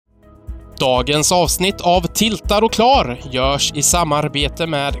Dagens avsnitt av Tiltar och Klar görs i samarbete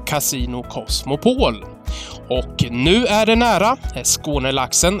med Casino Cosmopol. Och nu är det nära.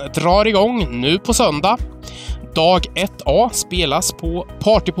 Skånelaxen drar igång nu på söndag. Dag 1A spelas på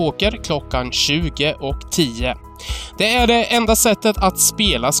Partypoker klockan 20:10. Det är det enda sättet att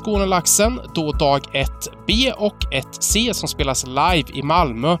spela Skånelaxen då dag 1B och 1C som spelas live i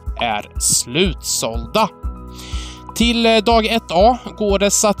Malmö är slutsålda. Till dag 1A går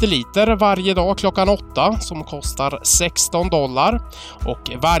det satelliter varje dag klockan 8 som kostar $16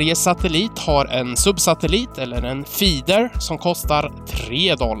 och varje satellit har en subsatellit eller en feeder som kostar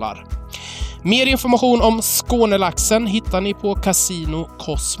 $3. Mer information om Skånelaxen hittar ni på Casino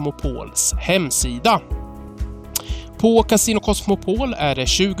Cosmopols hemsida. På Casino Cosmopol är det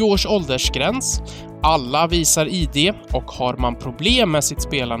 20 års åldersgräns. Alla visar ID och har man problem med sitt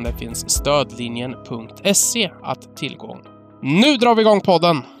spelande finns stödlinjen.se att tillgång. Nu drar vi igång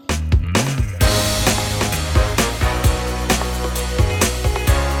podden!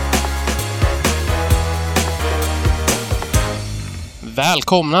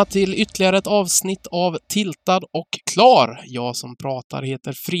 Välkomna till ytterligare ett avsnitt av Tiltad och Klar. Jag som pratar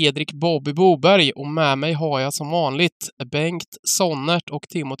heter Fredrik Bobby Boberg och med mig har jag som vanligt Bengt Sonnert och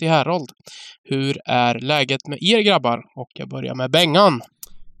Timothy Herold. Hur är läget med er grabbar? Och jag börjar med Bengan.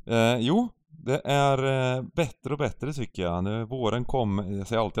 Jo, det är bättre och bättre tycker jag. Nu våren kom, jag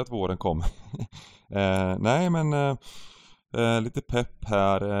säger alltid att våren kom. Nej men lite pepp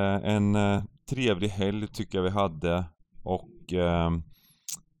här. En trevlig helg tycker jag vi hade. Och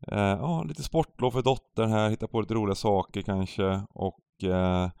ja, lite sportlov för dottern här, hitta på lite roliga saker kanske och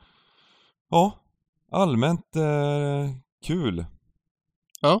ja, allmänt kul.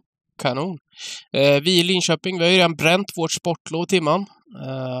 Ja, kanon. Vi i Linköping, vi har ju redan bränt vårt sportlov, Timman.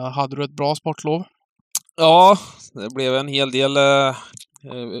 Hade du ett bra sportlov? Ja, det blev en hel del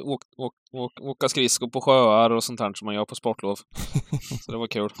åka skridskor på sjöar och sånt här som man gör på sportlov. Så det var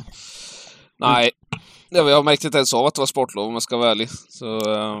kul. Nej, jag märkte inte ens av att det var sportlov om jag ska vara ärlig. Så,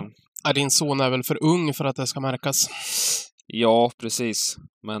 din son är väl för ung för att det ska märkas? Ja, precis.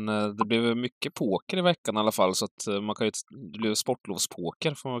 Men det blev mycket poker i veckan i alla fall. Så att man kan ju... Det blev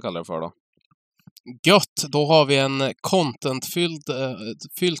sportlovspoker får man kalla det för då. Gött, då har vi en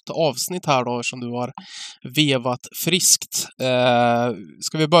contentfyllt avsnitt här då som du har vevat friskt.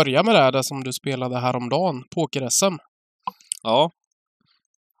 Ska vi börja med det som du spelade häromdagen, poker-SM? Ja.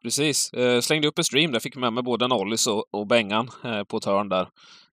 Precis. Slängde upp en stream där, fick med mig både Nollis och Bengan på ett hörn där.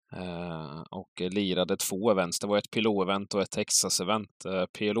 Och lirade 2 events. Det var ett PLO-event och ett Texas-event.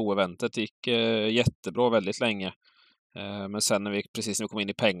 PLO-eventet gick jättebra väldigt länge. Men sen när vi kom in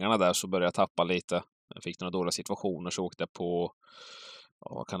i pengarna där så började jag tappa lite. Jag fick några dåliga situationer så åkte jag på,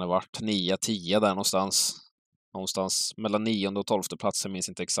 vad kan det ha varit, 9-10 där någonstans. Någonstans mellan 9:e och 12:e platsen, minns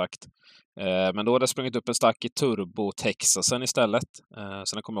inte exakt. Men då hade jag sprungit upp en stack i Turbo Texasen istället.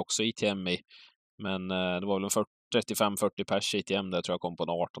 Sen kom jag också ITM i. Men det var väl en 35-40 pers ITM där tror jag kom på en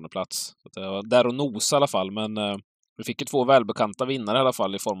 18:e plats. Så det var där och nosa i alla fall. Men vi fick ju 2 välbekanta vinnare i alla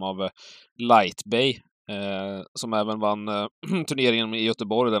fall i form av Light Bay. Som även vann turneringen i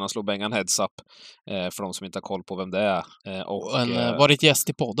Göteborg där han slog Bengan heads up. För de som inte har koll på vem det är. Och varit gäst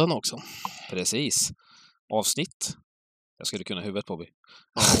i podden också. Precis. Avsnitt. Jag skulle kunna huvudet på mig.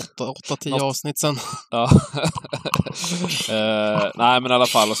 8-10 avsnitt sen. Ja. Nej, men i alla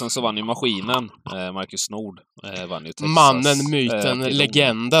fall. Och sen så vann ju maskinen. Marcus Nord vann ju Texas. Mannen, myten,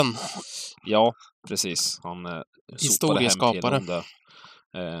 legenden. Ja, precis. Han historieskapare.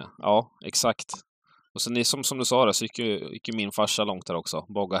 Ja, exakt. Och sen som du sa det, så gick ju min farsa långt där också.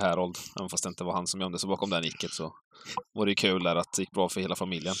 Bogga Herold. Även fast det inte var han som gömde sig bakom den nicket så var det ju kul där att det gick bra för hela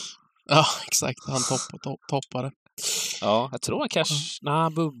familjen. Ja, exakt. Han toppade. Ja, jag tror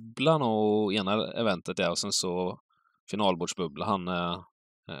han bubblan och ena eventet och sen så finalbordsbubbla. Han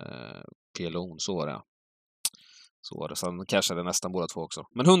PLO, så var det. Så var det. Sen cashade nästan båda 2 också.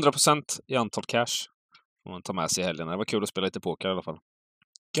 Men 100% i antal cash får man ta med sig i helgen. Det var kul att spela lite poker i alla fall.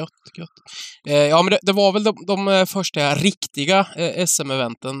 Gött. Ja, men det var väl de första riktiga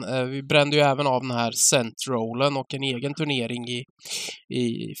SM-eventen. Vi brände ju även av den här Centrollen och en egen turnering i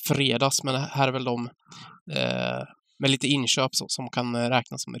fredags. Men här är väl de med lite inköp som kan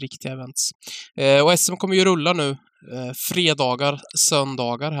räknas som riktiga events. Och SM kommer ju rulla nu fredagar,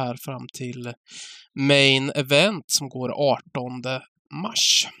 söndagar här fram till main event som går 18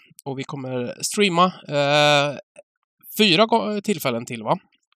 mars. Och vi kommer streama 4 tillfällen till, va?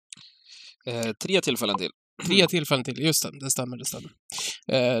 3 tillfällen till. 3 tillfällen till, just det. Det stämmer.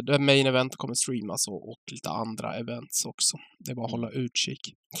 Det main event kommer streamas och lite andra events också. Det är bara att hålla utkik.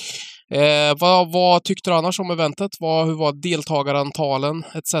 Vad tyckte du annars om eventet? Hur var deltagarantalen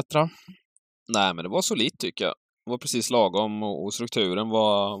etc.? Nej, men det var solitt tycker jag. Det var precis lagom och strukturen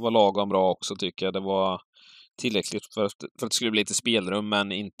var lagom bra också tycker jag. Det var tillräckligt för att det skulle bli lite spelrum,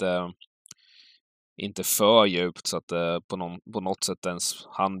 men inte för djupt så att det på något sätt ens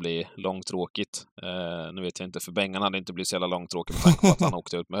han bli långtråkigt. Nu vet jag inte, för Bengan hade inte blivit så jävla långtråkig med tanke på att han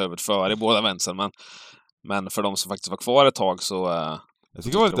åkte ut med huvudet före i båda vänstern, men för de som faktiskt var kvar ett tag så jag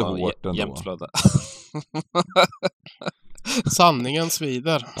tycker det var lite hårt ändå. Jämflöde. Sanningen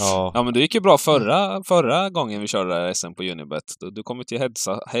svider. Ja, men det gick ju bra förra gången vi körde SM på Unibet. Du kom ju till heads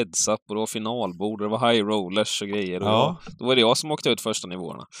up och det var finalbord, det var high rollers och grejer. Ja. Då var det jag som åkte ut första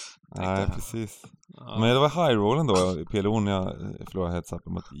nivåerna. Nej, precis. Ja. Men det var high rollen då i PLO när jag förlorade heads up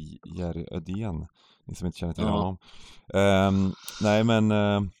mot Jerry Ödén. Ni som inte känner till honom. Nej, men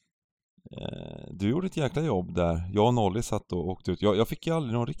du gjorde ett jäkla jobb där. Jag och Nolly satt och åkte ut. Jag fick ju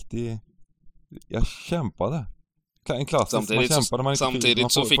aldrig någon riktig... Jag kämpade. En klassisk,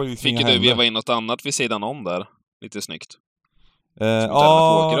 samtidigt så fick du veva in något annat vid sidan om där. Lite snyggt.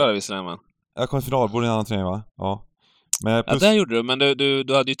 Jag kom i finalbord i en annan turnering, va? Ja. Men ja, det gjorde du, men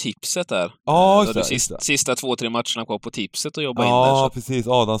du hade ju tipset där. Ja, du hade sista 2-3 matcherna kvar på tipset och jobba in där. Ja, precis.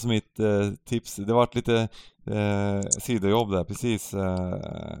 Adam som mitt tips. Det var lite sidojobb där, precis.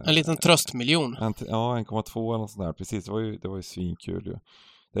 En liten tröstmiljon. 1,2 eller något sånt där. Precis, det var ju svinkul ju.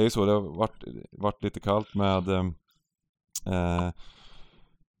 Det är ju så, det har varit lite kallt med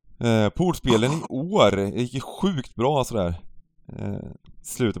poolspelen i år. Det gick ju sjukt bra sådär.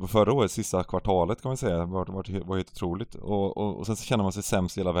 Slutet på förra året, sista kvartalet kan man säga, var helt otroligt. Och sen så känner man sig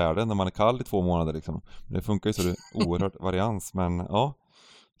sämst i hela världen när man är kall i 2 månader liksom. Det funkar ju så, det är oerhört varians, men ja.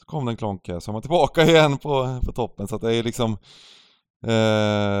 Så kom den klonka, så är man tillbaka igen på toppen, så att det är liksom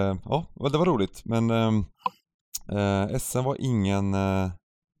ja, det var roligt. Men SM var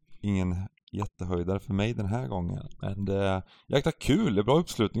ingen jättehöjdare för mig den här gången. Men det är jäkla kul, det är bra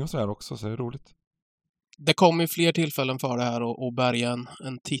uppslutning och så här också, så det är roligt. Det kommer ju fler tillfällen för det här och bärga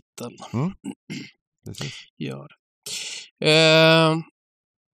en titel. Precis. Gör.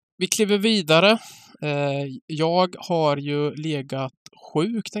 Vi kliver vidare. Jag har ju legat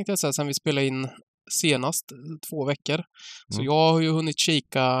sjuk, tänkte jag säga, sen vi spelade in senast 2 veckor. Så jag har ju hunnit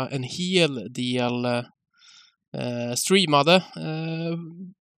kika en hel del streamade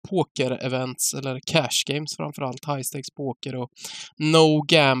poker-events, eller cash games framförallt, high stakes poker och no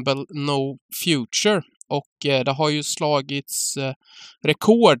gamble, no future. Och det har ju slagits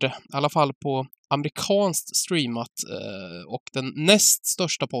rekord, i alla fall på amerikanskt streamat, och den näst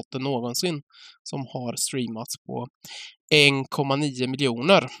största potten någonsin som har streamats på 1,9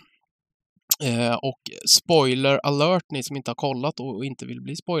 miljoner. Och spoiler alert, ni som inte har kollat och inte vill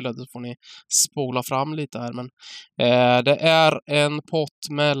bli spoilade, så får ni spola fram lite här. Men det är en pott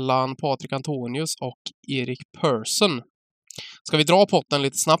mellan Patrik Antonius och Erik Persson. Ska vi dra potten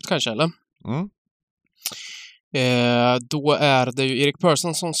lite snabbt kanske, eller? Då är det ju Erik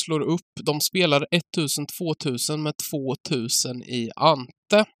Persson som slår upp. De spelar 1000-2000 med 2000 i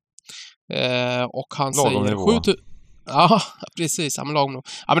ante. Och han lagom säger nivå. 7000. Ja, precis. Ja, men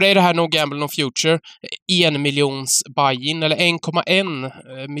det är det här No Gamble No Future. 1 miljons buy-in, eller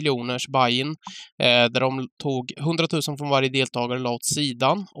 1,1 miljoners buy-in. Där de tog 100 000 från varje deltagare, la åt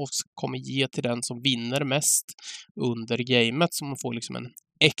sidan och kommer ge till den som vinner mest under gamet, som får liksom en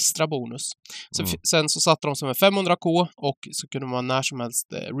extra bonus. Sen så satte de som en 500k och så kunde man när som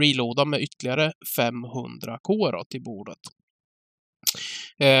helst reloada med ytterligare 500k då, till bordet.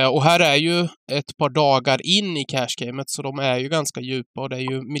 Och här är ju ett par dagar in i cashgamet, så de är ju ganska djupa och det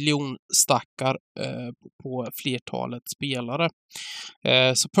är ju miljonstackar på flertalet spelare.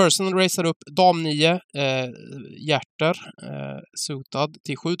 Så Person racear upp dam 9, hjärter, suitad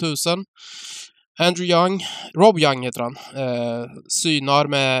till 7000. Rob Young heter han, synar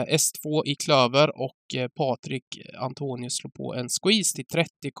med S2 i klöver och Patrik Antonius slår på en squeeze till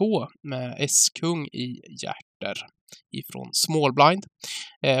 30k med S-kung i hjärter ifrån small blind.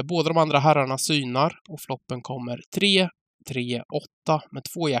 Båda de andra herrarna synar och floppen kommer 3, 3, 8 med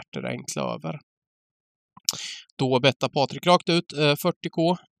 2 hjärter och en klöver. Då bettar Patrik rakt ut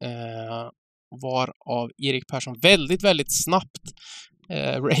 40k, var av Erik Persson väldigt, väldigt snabbt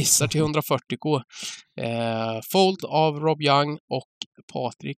racer till 140k. Fold av Rob Young och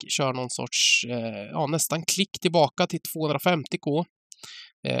Patrik kör någon sorts nästan klick tillbaka till 250k.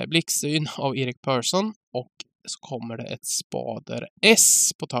 Blicksyn av Erik Persson och så kommer det ett spader S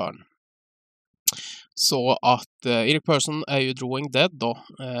på törn. Så att Erik Persson är ju drawing dead då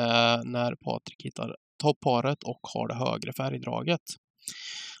när Patrik hittar toppparet och har det högre färgdraget.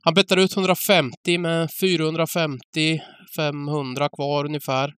 Han bettar ut 150 med 450, 500 kvar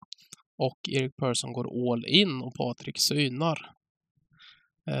ungefär. Och Erik Persson går all in och Patrik synar.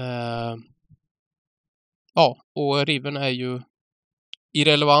 Ja, och Riven är ju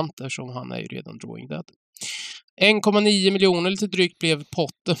irrelevant eftersom han är ju redan drawing dead. 1,9 miljoner lite drygt blev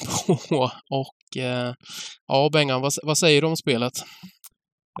potten på och ja, Bengan, vad säger du om spelet?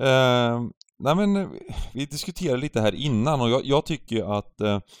 Nej men vi diskuterade lite här innan och jag tycker ju att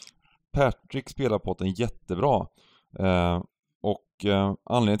Patrick spelar potten jättebra.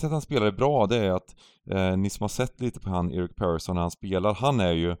 Anledningen till att han spelar bra, det är att ni som har sett lite på han Eric Persson när han spelar, han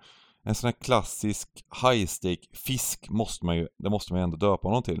är ju en sån här klassisk high-stake fisk, det måste man ju ändå döpa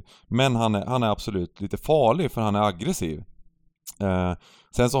honom till. Men han är absolut lite farlig för han är aggressiv.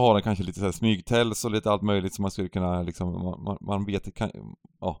 Sen så har han kanske lite så här smygtells och lite allt möjligt som man skulle kunna liksom, man vet,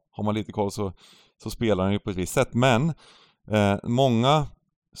 har man lite koll så spelar han ju på ett visst sätt. Men många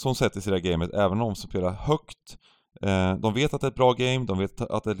som sätter sig i det här gamet, även de som spelar högt, de vet att det är ett bra game, de vet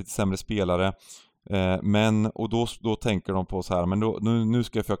att det är lite sämre spelare, och då tänker de på så här, men nu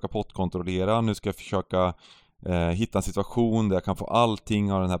ska jag försöka pottkontrollera, nu ska jag försöka hitta en situation där jag kan få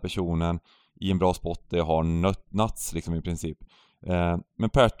allting av den här personen i en bra spot där jag har nuts liksom i princip. Men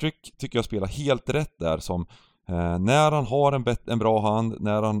Patrick tycker jag spelar helt rätt där, som när han har en bra hand,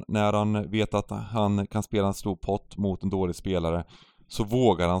 när han vet att han kan spela en stor pott mot en dålig spelare, så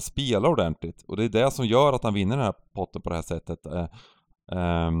vågar han spela ordentligt. Och det är det som gör att han vinner den här potten på det här sättet.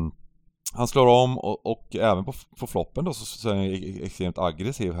 Han slår om och även på floppen då så är han extremt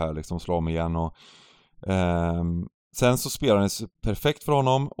aggressiv här, liksom slår om igen. Och sen så spelar han perfekt för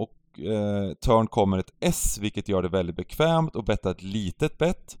honom och turn kommer ett S, vilket gör det väldigt bekvämt och bettar ett litet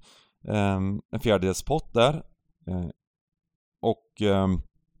bett. En fjärdedels pott där.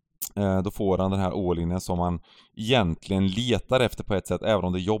 Då får han den här all-inen som man egentligen letar efter på ett sätt, även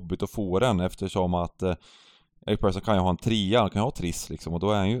om det är jobbigt att få den, eftersom att Eric Persson kan ju ha en trea, han kan ha triss liksom, och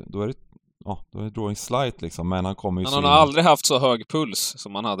då är det drawing slight liksom, men han kommer ju han har aldrig haft så hög puls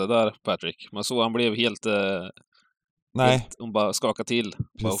som han hade där, Patrick. Man såg han blev helt hon bara skakade till.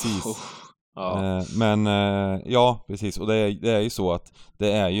 Precis. Ja. Ja, precis. Och det är ju så att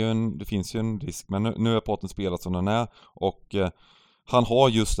det finns ju en risk, men nu är potten spelad som den är, och han har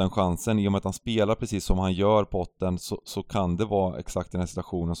just den chansen. I och med att han spelar precis som han gör potten, så kan det vara exakt den här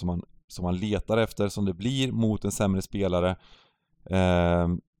situationen som han letar efter, som det blir mot en sämre spelare.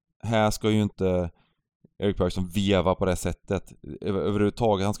 Här ska ju inte Eric Persson veva på det sättet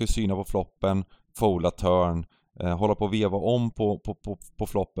överhuvudtaget. Han ska ju syna på floppen, folda turn, hålla på och veva om på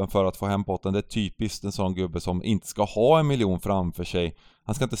floppen för att få hem potten. Det är typiskt en sån gubbe som inte ska ha 1 miljon framför sig.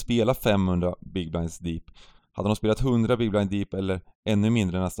 Han ska inte spela 500 big blinds deep. Hade han spelat 100 big blind deep eller ännu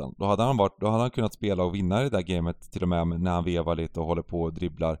mindre nästan, då hade han kunnat spela och vinna det där gamet, till och med när han vevar lite och håller på och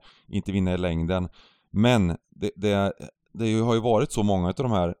dribblar, inte vinna i längden. Men det har ju varit så många av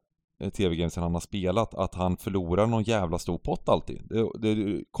de här tv-gamesen han har spelat att han förlorar någon jävla stor pott alltid.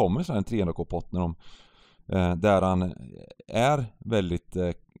 Det kommer så här en 300k-pott där han är väldigt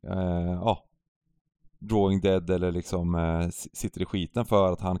drawing dead eller liksom sitter i skiten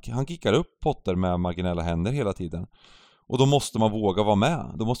för att han kickar upp potter med marginella händer hela tiden. Och då måste man våga vara med.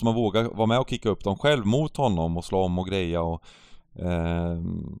 Då måste man våga vara med och kicka upp dem själv mot honom och slå om och greja.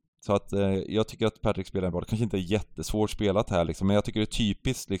 Så att jag tycker att Patrick spelar bra. Det kanske inte är jättesvårt spelat här liksom, men jag tycker det är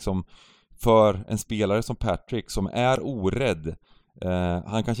typiskt liksom för en spelare som Patrick som är orädd.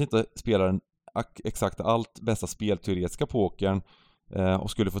 Han kanske inte spelar den exakt allt bästa spelteoretiska pokern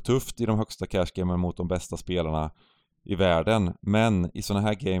och skulle få tufft i de högsta cashgamen mot de bästa spelarna i världen. Men i såna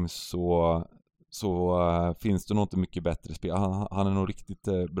här games så finns det nog inte mycket bättre spel. Han är nog riktigt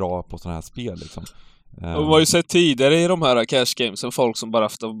bra på såna här spel liksom. Och man har ju sett tidigare i de här cash gamesen folk som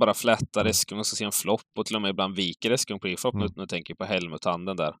bara flättar Eskung och ska se en flopp och till och med ibland viker Eskung pre-flop. Nu tänker jag på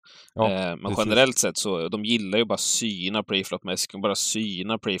Helmut-handen där. Men precis. Generellt sett så de gillar ju bara syna pre-flop med Eskung, bara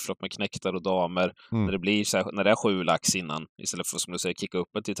syna pre-flop med knäktar och damer när det blir så här, när det är 7 lax innan, istället för som du säger kicka upp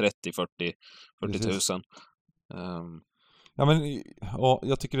det till 30 tusen. Ja, men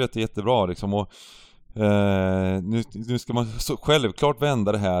jag tycker det är jättebra liksom, och nu ska man så självklart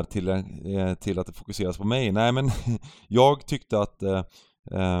vända det här till att det fokuseras på mig. Nej, men jag tyckte att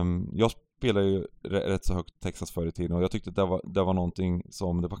jag spelar ju rätt så högt Texas förr i tiden, och jag tyckte att det var någonting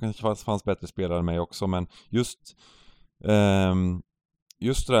som det kanske fanns bättre spelare än mig också, men just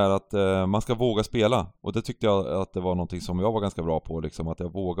det där att man ska våga spela, och det tyckte jag att det var någonting som jag var ganska bra på liksom, att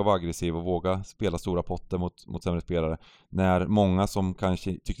jag vågar vara aggressiv och våga spela stora potter mot sämre spelare, när många som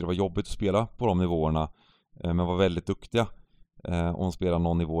kanske tyckte det var jobbigt att spela på de nivåerna men var väldigt duktiga om de spelade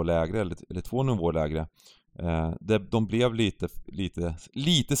någon nivå lägre eller 2 nivåer lägre, de blev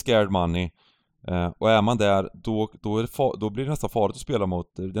lite scared money, och är man där då blir det nästan farligt att spela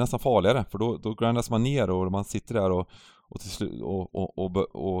mot. Det är nästan farligare, för då grindas man ner och man sitter där till slut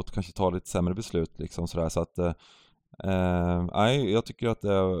och kanske ta lite sämre beslut liksom sådär. Så att nej, jag tycker att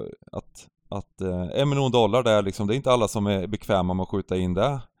 $1 miljon där liksom, det är inte alla som är bekväma med att skjuta in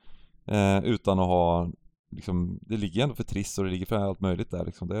det utan att ha liksom, det ligger ändå för trist och det ligger för allt möjligt där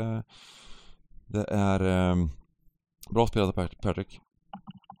liksom. Det är bra spelat av Patrick.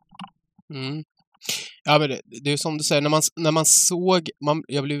 Ja, men det är som du säger, när man såg,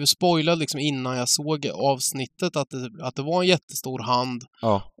 jag blev spoilad liksom innan jag såg avsnittet att det var en jättestor hand.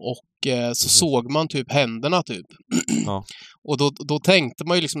 Ja. Och så såg man typ händerna typ. Ja. Och då tänkte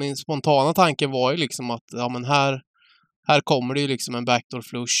man ju liksom, den spontana tanken var ju liksom att ja, men här kommer det ju liksom en backdoor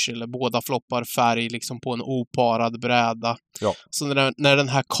flush eller båda floppar färg liksom på en oparad bräda. Ja. Så när den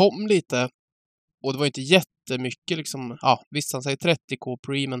här kom lite, och det var inte jättemycket liksom, ja visst han säger 30k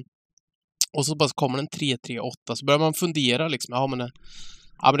pre, men och så bara kommer den 3-3-8, så börjar man fundera liksom, ja men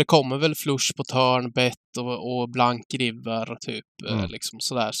det kommer väl flush på turn, bet och blank river typ, liksom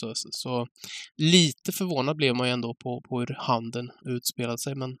sådär. Så lite förvånad blev man ju ändå på hur handen utspelade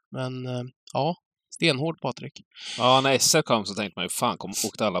sig, men ja, stenhård Patrik. Ja, när SR kom så tänkte man ju, fan,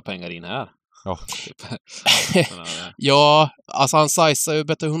 åkte alla pengar in här? Ja. Ja, alltså han sizear ju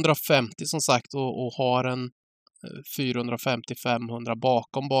bättre 150 som sagt och har en 450-500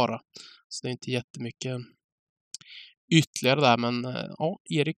 bakom bara. Så det är inte jättemycket ytterligare där, men ja,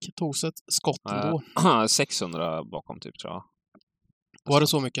 Erik tog sig ett skott ändå. 600 bakom typ, tror jag. Var det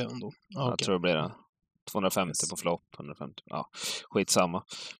så mycket ändå? Ja, jag tror det blir det. 250 på flopp, 150. Ja, skitsamma.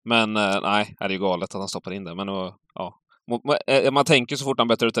 Men nej, det är ju galet att han stoppar in det. Men ja. Man tänker så fort han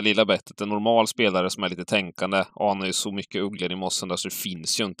bettar ut det lilla bettet. En normal spelare som är lite tänkande anar ju så mycket ugglor i mossen där så det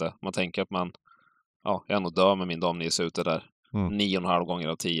finns ju inte. Man tänker att jag är nog dör med min damnis ute där. 9,5 gånger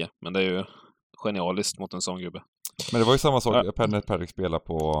av 10. Men det är ju genialiskt mot en sån gubbe. Men det var ju samma sak när Patrick spelade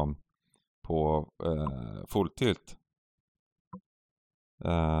på full tilt.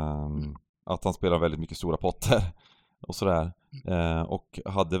 Att han spelar väldigt mycket stora potter och sådär. Och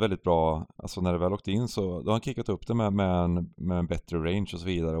hade väldigt bra, alltså när det väl åkte in så då har han kickat upp det med en bättre range och så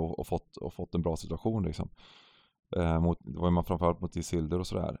vidare och fått en bra situation liksom. Det var ju man framförallt mot Isildur och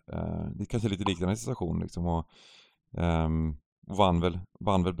sådär. Det kanske är lite liknande situation liksom, och vann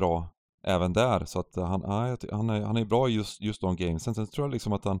väl bra även där, så att han är bra i just de gamesen. Sen tror jag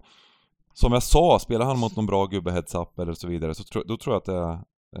liksom att han, som jag sa, spelar han mot någon bra gubbe heads up eller så vidare, så då tror jag att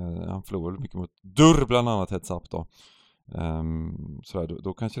han förlorar mycket mot Durr bland annat heads up då.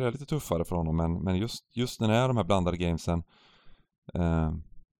 Då kanske det är lite tuffare för honom, men just när det är de här blandade gamesen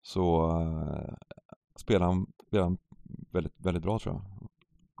så spelar han väldigt, väldigt bra, tror jag.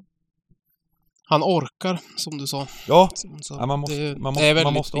 Han orkar, som du sa. Ja, så man måste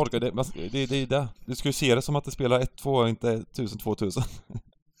orka. Det är det. Du ska ju se det som att det spelar 1-2, inte 1000-2000.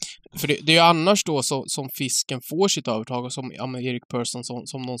 För det är ju annars då som fisken får sitt övertag, och som Erik Persson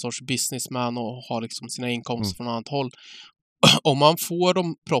som någon sorts businessman och har liksom sina inkomster från annat håll. Om man får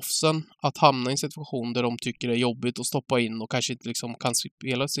de proffsen att hamna i en situation där de tycker det är jobbigt att stoppa in och kanske inte liksom kan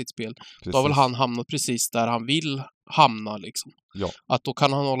spela sitt spel, då har väl han hamnat precis där han vill hamna liksom. Ja. Att då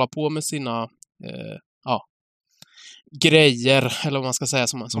kan han hålla på med sina grejer, eller vad man ska säga,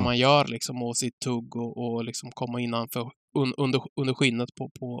 som man gör liksom, och sitt tugg och liksom komma innanför under skinnet på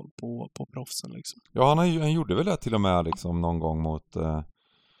proffsen liksom. Ja, han gjorde väl det till och med liksom någon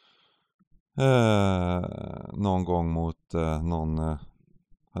gång mot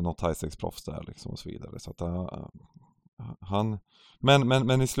någon Thai-sex-proffs där liksom och så vidare, så att han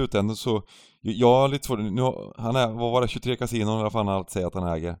men i slutändan så jag lite svårt nu, han är, vad var det, 23 kasinon eller vad fan allt säger att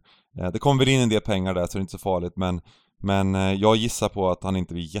han äger. Det kommer väl in en del pengar där, så det är inte så farligt, men jag gissar på att han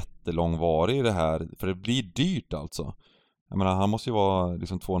inte blir jättelångvarig i det här, för det blir dyrt alltså. Jag menar, han måste ju vara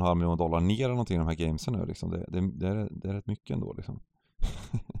liksom $2,5 miljoner ner eller någonting i de här gamesen nu liksom. Det är rätt mycket ändå liksom.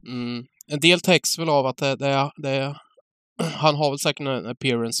 En del täcks väl av att det han har väl säkert en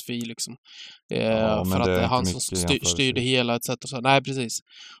appearance fee liksom. För att det är han som styr det hela etc. Så, nej, precis.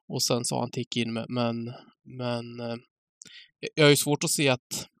 Och sen så har han tick in, men jag har ju svårt att se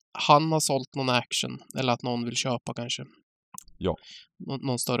att han har sålt någon action, eller att någon vill köpa kanske. Ja.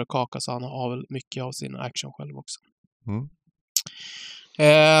 Någon större kaka, så han har väl mycket av sin action själv också.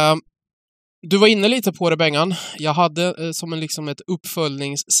 Du var inne lite på det, Bengan. Jag hade som ett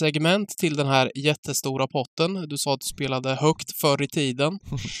uppföljningssegment till den här jättestora potten. Du sa att du spelade högt förr i tiden.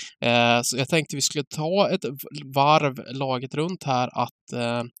 Så jag tänkte vi skulle ta ett varv laget runt här, att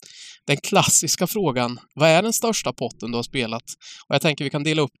den klassiska frågan, vad är den största potten du har spelat? Och jag tänker vi kan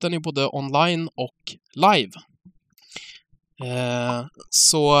dela upp den i både online och live.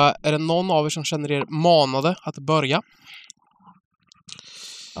 Så är det någon av er som känner er manade att börja?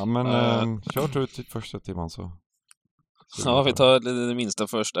 Ja, men kör du till första timman så Ja, vi tar det minsta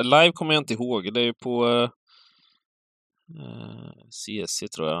först. Live kommer jag inte ihåg. Det är ju på CC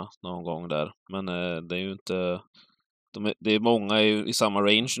tror jag, någon gång där. Men det är ju inte... det är många i samma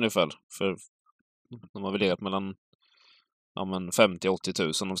range ungefär. För de har väl legat mellan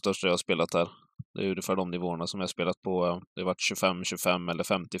 50-80 000, de största jag har spelat där. Det är ungefär de nivåerna som jag har spelat på. Det har varit 25-25 eller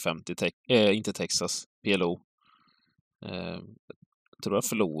 50-50, inte Texas, PLO. Jag tror jag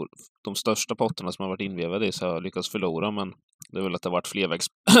förlorar. De största potterna som har varit invevade i så har jag lyckats förlora, men det är väl att det har varit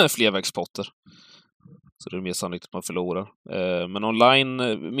flervägspotter. Så det är mer sannolikt att man förlorar. Men online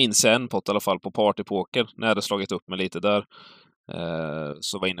minns jag en pott i alla fall på partypoker. När jag hade slagit upp mig lite där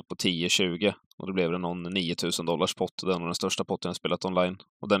så var jag inne på 10-20 och då blev det någon $9,000 pott. Den var den största potten jag spelat online.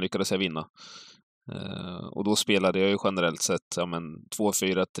 Och den lyckades jag vinna. Och då spelade jag ju generellt sett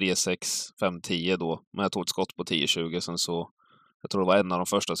 2-4, 3-6, 5-10 då. Men jag tog ett skott på 10-20. Sen så, jag tror det var en av de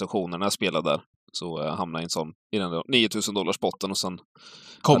första sessionerna jag spelade där. Så jag hamnade i den $9,000 potten och sen...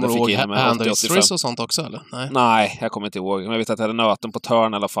 Kommer du ihåg hand histories och sånt också, eller? Nej, jag kommer inte ihåg. Men jag vet att jag hade nöten på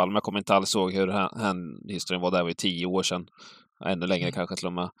turn i alla fall, men jag kommer inte alls ihåg hur hand-historien var. Där var ju 10 år sedan. Ännu längre kanske till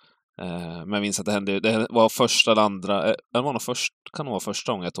och med. Men jag minns att det var första eller andra... kan nog vara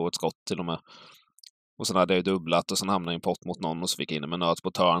första gången jag tog ett skott till och med. Och sen hade jag ju dubblat och sen hamnade jag i en pott mot någon och så fick jag in med nöt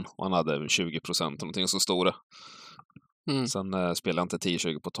på turn. Och han hade 20% eller någonting så stora. Sen spelade jag inte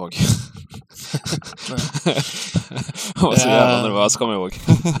 10-20 på ett tag. Jag var så jävla nervös, kommer jag ihåg.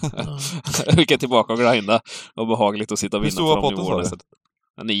 Jag gick tillbaka och grinda. Och behagligt att sitta och vinna på de nivåerna.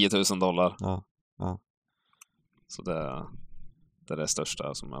 $9,000. Ja. Så det är det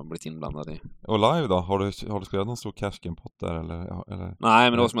största som jag har blivit inblandad i. Och live då? Har du spelat någon stor cash game-pott där? Eller? Nej,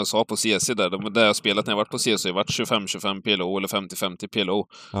 men det var som jag sa på CC där. Det jag har spelat när jag varit på CC har varit 25-25 PLO eller 50-50 PLO.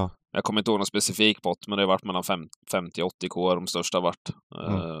 Ja. Jag kommer inte ihåg någon specifik pott, men det har varit mellan 50-80 K de största har varit.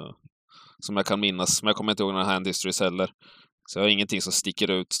 Som jag kan minnas. Men jag kommer inte ihåg några hand histories heller. Så jag har ingenting som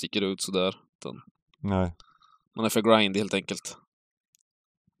sticker ut sådär. Nej. Man är för grind helt enkelt.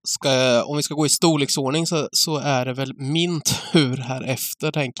 Om vi ska gå i storleksordning så är det väl min tur här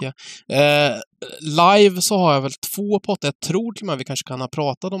efter, tänker jag. Live så har jag väl 2 potter. Jag tror till och med vi kanske kan ha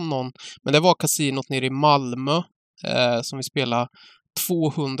pratat om någon. Men det var kasinot nere i Malmö som vi spelade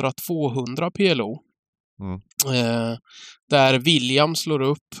 200-200 PLO. Där William slår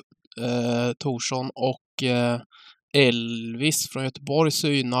upp Torsson och Elvis från Göteborg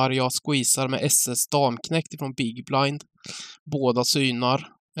synar. Jag squeezar med SS damknäckt från Big Blind. Båda synar.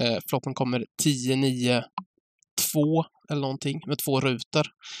 Floppen kommer 10-9-2 eller någonting med 2 rutor.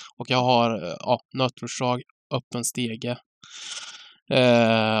 Och jag har nötblussdrag, öppen stege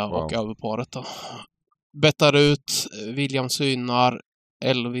och överparet då. Bettar ut, William synar,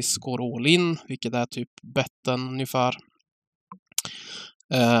 Elvis går all in, vilket är typ betten ungefär.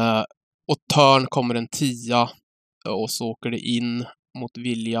 Och turn kommer en 10 och så åker det in mot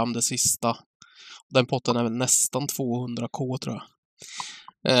William det sista. Den potten är väl nästan 200k tror jag.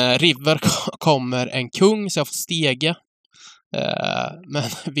 River kommer en kung så jag får stege. Men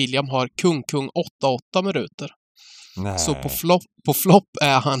William har kung 8-8 med rutor. Nej. Så på flopp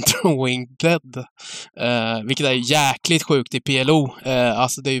är han throwing dead. Vilket är jäkligt sjukt i PLO.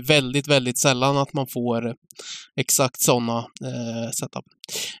 Alltså det är ju väldigt, väldigt sällan att man får exakt sådana setup.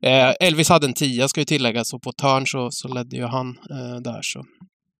 Elvis hade en 10 ska ju tillägga, så på turn så ledde ju han där så.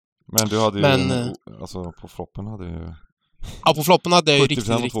 Men du hade ju alltså på floppen hade ju... Ja, på floppen hade jag ju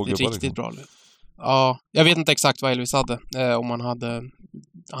riktigt liksom. bra. Ja, jag vet inte exakt vad Elvis hade. Om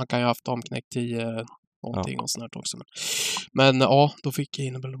han kan ju ha haft omknäckt 10 någonting och sånt också. Men ja, då fick jag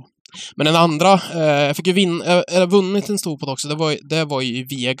innebörd då. Men den andra, jag fick ju vunnit en stor pot också. Det var ju i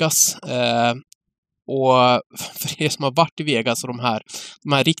Vegas. Och för er som har varit i Vegas och de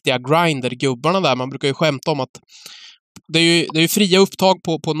här riktiga grinder-gubbarna där, man brukar ju skämta om att det är ju fria upptag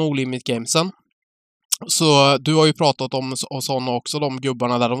på No Limit Gamesen. Så du har ju pratat om sådana också, de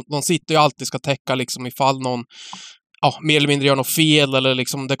gubbarna där. De sitter ju alltid ska täcka liksom ifall någon mer eller mindre gör något fel eller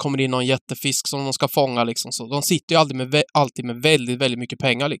liksom det kommer in någon jättefisk som de ska fånga liksom. Så de sitter ju alltid med väldigt, väldigt mycket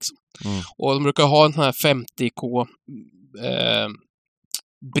pengar liksom. Och de brukar ha en sån här 50k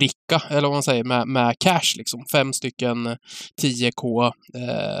bricka, eller vad man säger, med cash liksom. 5 stycken 10k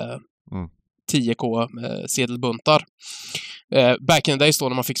 10k sedelbuntar. Back in the days då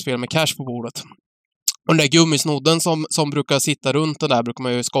när man fick spela med cash på bordet. Och den där gummisnodden som brukar sitta runt den där brukar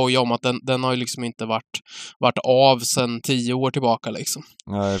man ju skoja om att den har ju liksom inte varit av sedan 10 år tillbaka liksom.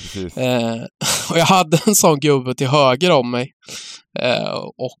 Nej, precis. Och jag hade en sån gubbe till höger om mig.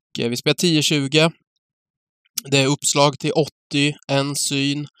 Och vi spelar 10-20. Det är uppslag till 80, en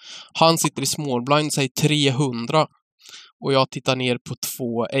syn. Han sitter i small blind, säger 300. Och jag tittar ner på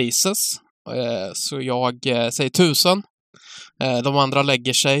 2 aces. Så jag säger 1000. De andra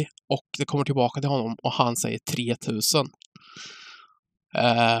lägger sig och det kommer tillbaka till honom och han säger 3000.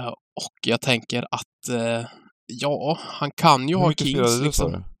 Och jag tänker att ja, han kan ju ha kings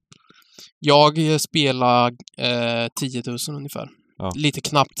liksom. Jag spelar 10 000 ungefär. Ja. Lite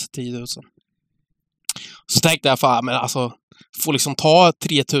knappt 10 000. Så tänkte jag fan, men alltså få liksom ta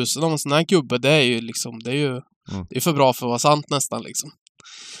 3000 om en sån här gubbe, det är ju liksom, det är för bra för att vara sant nästan liksom.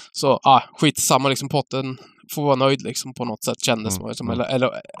 Så skitsamma liksom, potten får vara nöjd liksom på något sätt, kändes som,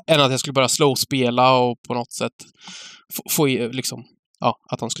 eller än att jag skulle börja slowspela och på något sätt få liksom,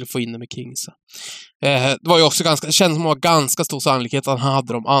 att han skulle få in det med kings. Det var ju också det kändes som att det var ganska stor sannolikhet att han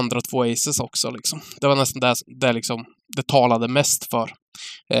hade de andra 2 aces också liksom. Det var nästan det liksom det talade mest för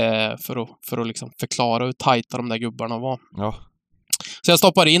att liksom förklara hur tajta de där gubbarna var. Ja. Så jag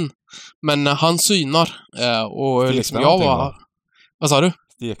stoppar in, men han synar och stekte liksom jag var... Då? Vad sa du?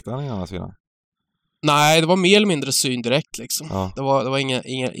 Stekte han innan syna? Nej, det var mer eller mindre syn direkt liksom. Ja. Det var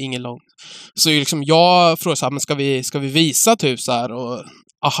ingen lång. Så liksom jag frågade så här, men ska vi visa typ så här, och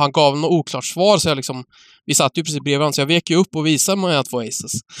han gav något oklart svar, så jag liksom, vi satt ju precis bredvid honom, så jag vek ju upp och visade mig att 2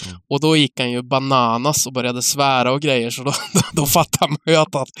 aces. Och då gick han ju bananas och började svära och grejer, så då fattade man ju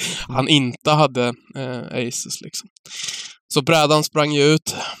att han inte hade aces liksom. Så brädan sprang ju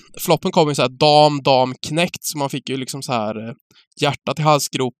ut. Floppen kom ju så här dam knäckt, så man fick ju liksom så här hjärtat i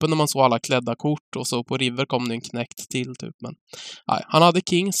halsgropen när man såg alla klädda kort, och så på river kom det en knäckt till typ, men nej, han hade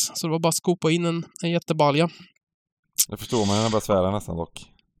kings, så det var bara att skopa in en jättebalja. Jag förstår, men han bara svära nästan dock.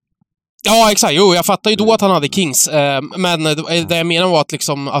 Ja, exakt. Jo, jag fattar ju då att han hade kings, men det jag menar var att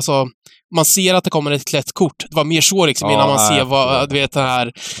liksom, alltså, man ser att det kommer ett klätt kort. Det var mer så liksom, innan man ser vad, du vet, det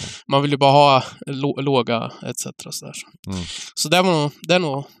här, man vill ju bara ha låga etc. Så det är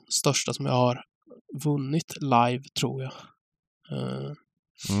nog största som jag har vunnit live, tror jag.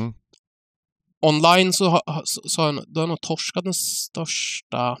 Online så har jag nog torskat den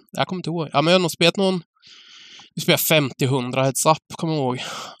största, jag kommer inte ihåg. Ja, men jag har nog spelat vi spelade 50-100 heads up, kommer jag ihåg.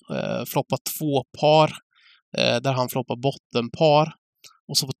 Floppat 2 par, där han floppar bottenpar,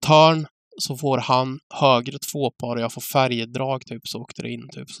 och så på turn så får han högre 2 par och jag får färgdrag typ, så åkte det in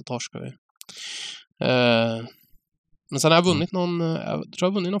typ, så torskar vi. Men sen har jag vunnit jag tror jag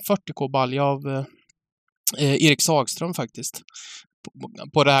har vunnit någon 40k-balja av Erik Sagström faktiskt.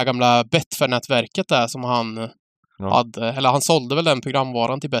 På det här gamla Betfair-nätverket där som han hade, eller han sålde väl den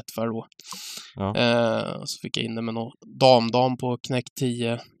programvaran till Betfair då. Ja. Så fick jag in det med någon dam på knäck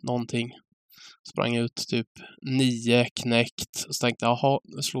 10 någonting. Sprang ut typ 9 knäckt, och så tänkte jag, jaha,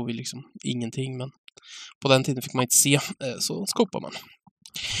 nu slår vi liksom ingenting, men på den tiden fick man inte se, så skopar man.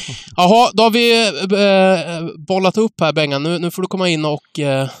 Jaha, då har vi bollat upp här, Bengan. Nu får du komma in och...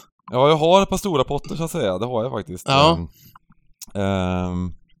 Ja, jag har ett par stora potter så att säga, det har jag faktiskt. Ja.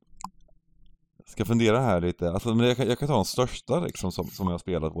 Ska fundera här lite. Alltså, men jag kan ta de största liksom, som jag har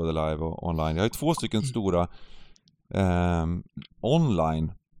spelat både live och online. Jag har ju 2 stycken stora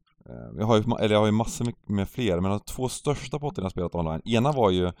online. Jag har ju massor med fler, men de 2 största potterna jag har spelat online. Ena var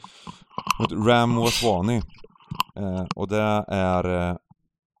ju mot Ram Waswani. Och det är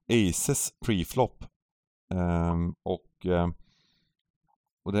Aces preflop. Och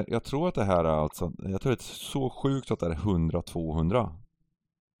det, jag tror att det här är alltså, jag tror att det är så sjukt att det är 100-200.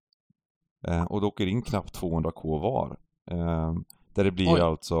 Och det åker in knappt 200k var. Där det blir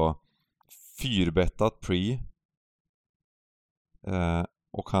alltså 4-bettat pre.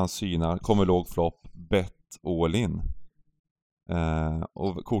 Och han synar, kommer låg flop, bet all in.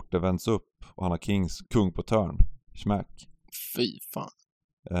 Och kortet vänds upp och han har kung på turn. Smack. Fy fan.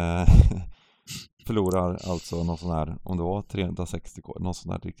 Förlorar alltså någon sån här, om det var 360k, någon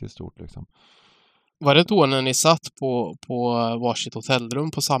sån här riktigt stort liksom. Var det då när ni satt på varsitt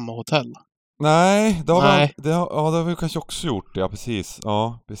hotellrum på samma hotell? Nej, det har vi kanske också gjort, ja precis.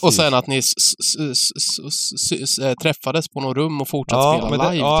 Precis. Och sen att ni träffades på något rum och fortsatte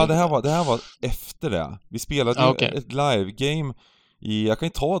spela live. Det här var efter det. Vi spelade ju ett live-game i, jag kan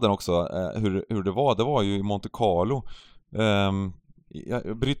ju ta den också, hur det var. Det var ju i Monte Carlo.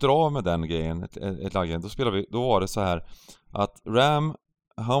 Jag bryter av med den grejen, ett live-game. Då var det så här att Ram,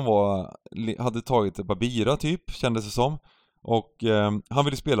 han hade tagit ett par bira typ, kändes det som. Och han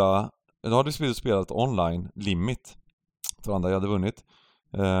ville spela. Då hade vi spelat online limit. För andra jag hade vunnit.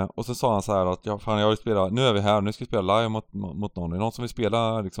 Och så sa han så här att jag vill spela, nu är vi här, nu ska vi spela live mot någon. Det är någon som vill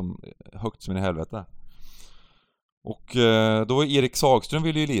spela liksom högt som i helvete. Och då var Erik Sagström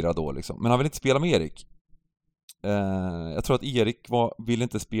ville ju lira då liksom. Men han ville inte spela med Erik. Jag tror att Erik ville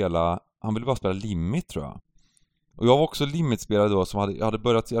inte spela, han ville bara spela limit tror jag. Och jag var också limitspelare då som jag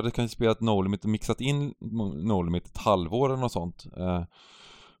hade kanske spelat no limit och mixat in no limit ett halvår eller något sånt.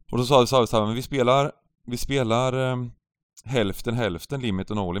 Och då sa vi så här, men vi spelar hälften limit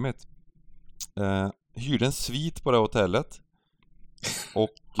och no limit. Hyrde en svit på det hotellet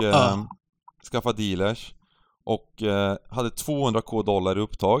och skaffade dealers och hade 200k dollar i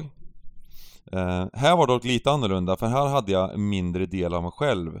upptag. Här var det dock lite annorlunda, för här hade jag en mindre del av mig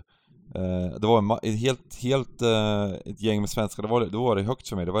själv. Det var ett gäng med svenskar. Då var det högt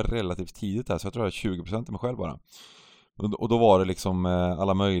för mig. Det var relativt tidigt här, så jag tror jag hade 20% av mig själv bara. Och då var det liksom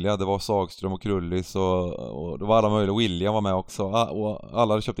alla möjliga. Det var Sagström och Krullis och det var alla möjliga. William var med också. Och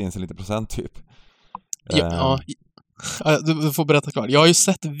alla hade köpt in sig lite procent typ. Ja, du får berätta klart. Jag har ju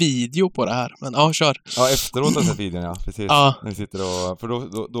sett video på det här, men ja, kör. Ja, efteråt har jag sett videon, ja, precis. Ja. När vi sitter och, för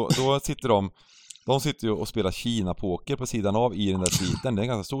då sitter de sitter ju och spelar Kina-poker på sidan av i den där sviten. Det är en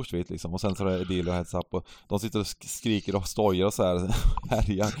ganska stor svit liksom. Och sen så är det deal och heads up och de sitter och skriker och stojar och så här.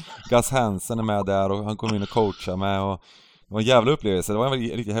 Härjar. Gus Hansen är med där och han kommer in och coachar med och det var en jävla upplevelse. Det var en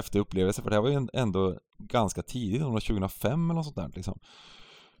riktigt häftig upplevelse, för det här var ju ändå ganska tidigt, 2005 eller något sånt där liksom.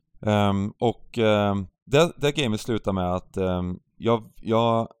 Det gamet slutar med att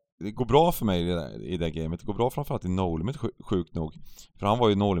det går bra för mig i det gamet. Det går bra framförallt i No Limit, sjukt nog. För han var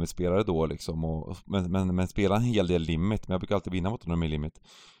ju No Limit-spelare då liksom, men spelade en hel del limit. Men jag brukar alltid vinna mot honom med limit.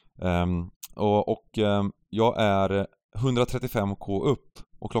 Jag är 135k upp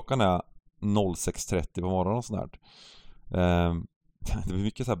och klockan är 06:30 på morgonen och sånt där. Det blir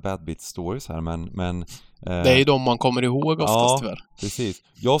mycket så här bad bit stories här, men det är ju de man kommer ihåg oftast, tyvärr. Precis.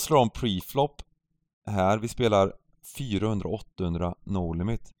 Jag slår om preflop här. Vi spelar 400-800 no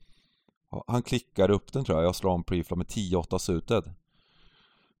limit. Han klickar upp den, tror jag. Jag slår om preflop med 10-8 suited.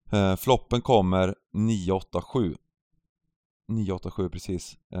 Floppen kommer 9-8-7. 9-8-7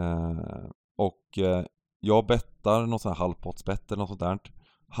 precis. Jag bettar någon sån här halvpottsbett eller något sånt där.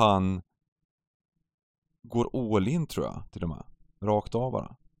 Han går all in, tror jag, till och med. Rakt av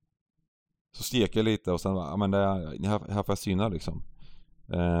bara. Så steker jag lite och sen, ja, men här får jag syna liksom.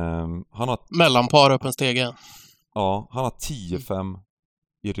 Han har mellanpar upp en stege. Ja, han har 10-5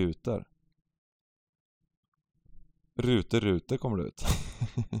 i rutor. Rutor kommer det ut.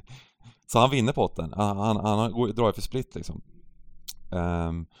 Så han vinner potten. Han drar för split liksom.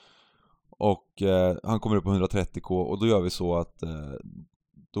 Han kommer upp på 130k och då gör vi så att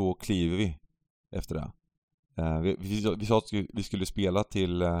då kliver vi efter det. Vi sa att vi skulle spela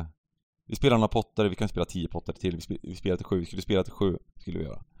till vi spelar några potter, vi kan spela 10 potter till. Vi spelar till 7, vi skulle spela till 7 skulle vi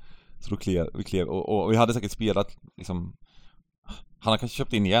göra. Så då klev och vi hade säkert spelat liksom, han har kanske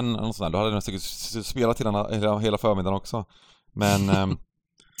köpt in igen eller något sånt där. Då hade han säkert spelat till hela förmiddagen också. Men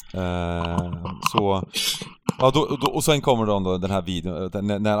så ja, och sen kommer då den här videon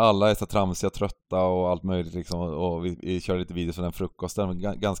när alla är så tramsiga, trötta och allt möjligt liksom, och vi kör lite videos från den frukosten,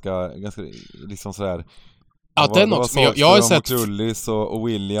 ganska liksom så här. Ja, den också. Jag har sett Krullis och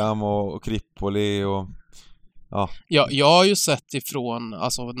William och Krippoli och ja. Jag har ju sett ifrån,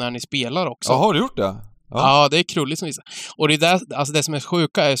 alltså när ni spelar också. Ja, har du gjort det? Ja, det är Krullis som visar. Och det är där, alltså det som är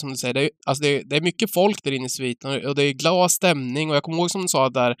sjuka är, som du säger, det är mycket folk där inne i sviten och det är glad stämning, och jag kommer ihåg som du sa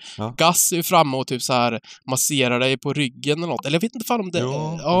där, Gus är ju framme och typ så här masserar dig på ryggen eller något. Eller jag vet inte fan om det.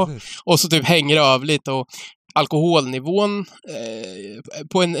 Ja, och så typ hänger över lite, och alkoholnivån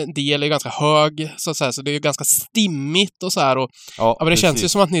på en del är ganska hög så att säga, så det är ju ganska stimmigt och så här, och men det känns ju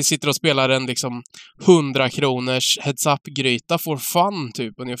som att ni sitter och spelar en liksom 100 kronors heads up-gryta for fun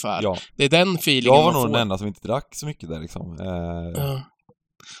typ ungefär. Ja. Det är den feelingen jag var nog den enda som inte drack så mycket där liksom.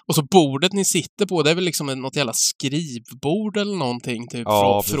 Och så bordet ni sitter på, det är väl liksom något jävla skrivbord eller någonting typ,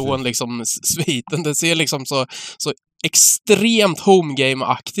 från liksom sviten. Det ser liksom så extremt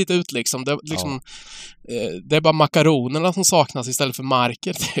homegame-aktigt ut liksom. Det, liksom det är bara makaronerna som saknas istället för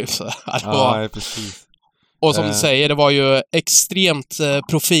marker typ. Så ja, precis. Och som du säger, det var ju extremt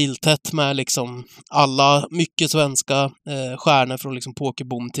profiltätt med liksom alla mycket svenska stjärnor från liksom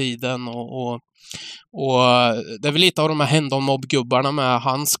pokerboom-tiden och det är väl lite av de här Hendon-mobb-gubbarna med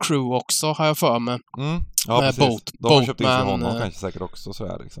hans crew också, har jag för mig. Ja, med precis. De har köpt in sig honom kanske säkert också så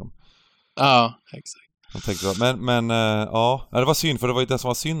här liksom. Ja, exakt. Men ja, det var synd, för det var ju det som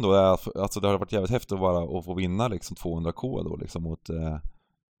var synd då, alltså det hade varit jävligt häftigt att få vinna liksom 200k då liksom mot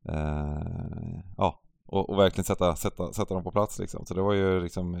och verkligen sätta dem på plats liksom. Så det var ju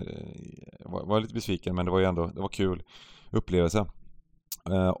liksom var lite besviken, men det var ju ändå, det var kul upplevelse.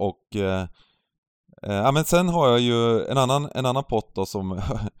 Men sen har jag ju en annan pott då som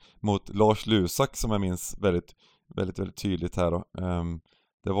mot Lars Lusak som jag minns väldigt, väldigt, väldigt tydligt här då.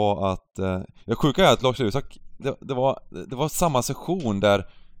 Det var att jag sjuka är att Lars Lusak, det var samma session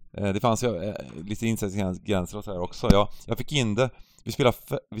där det fanns ju lite insättningsgränser och så här också. Jag fick in det. Vi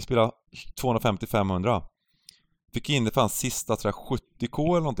spelade 250-500. Fick in det, fanns sista tror jag 70k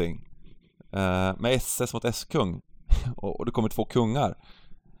eller någonting. Med SS mot S-kung. och det kommer 2 kungar.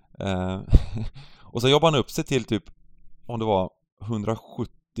 Och så jobbar han upp sig till typ, om det var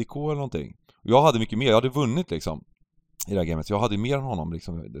 170k eller någonting. Och jag hade mycket mer, jag hade vunnit liksom i det här gamet, så jag hade mer än honom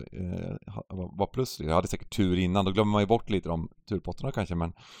liksom, var plus. Jag hade säkert tur innan, då glömmer man ju bort lite de turpotterna kanske,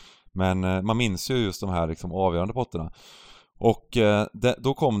 men man minns ju just de här liksom avgörande potterna. Och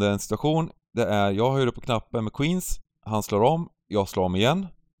då kom det en situation, det är, jag höjer upp på knappen med Queens, han slår om, jag slår om igen.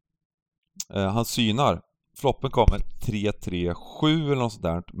 Han synar, floppen kommer 3-3-7 eller något sånt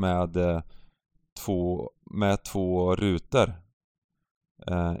där med två rutor.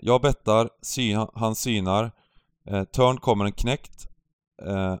 Jag bettar, han synar, turn kommer en knäckt,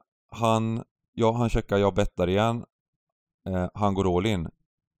 han checkar, jag bettar igen, han går all in,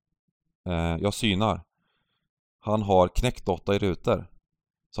 jag synar, han har knäckt 8 i rutor,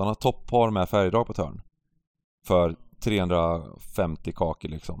 så han har toppar med färgdrag på turn för 350 kakor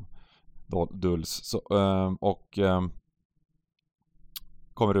liksom, dulls, så, och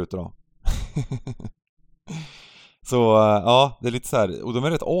kommer ut då. Så ja, det är lite så här, och de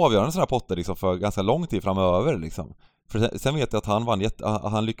är rätt avgörande sådana här potter liksom för ganska lång tid framöver liksom. För sen vet jag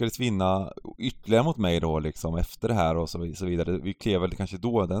att han lyckades vinna ytterligare mot mig då liksom efter det här och så vidare. Vi klev väl kanske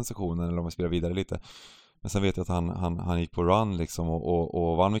då den sessionen, eller om vi spelar vidare lite. Men sen vet jag att han gick på run liksom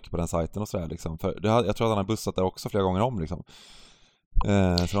och vann mycket på den sajten och sådär liksom. För jag tror att han har bussat där också flera gånger om liksom.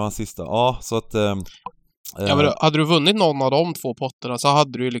 Så var han sista. Ja, så att ja, men hade du vunnit någon av de 2 potterna så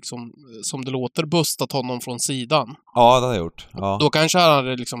hade du liksom, som det låter, bustat honom från sidan. Ja, det hade jag gjort. Ja. Då kanske han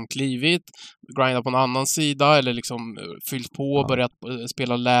hade liksom klivit, grindat på en annan sida eller liksom fyllt på och börjat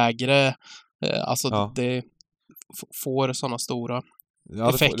spela lägre. Alltså det får sådana stora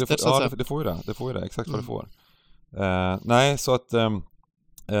effekter så att säga. Det får ju det, exakt vad det får. Nej, så att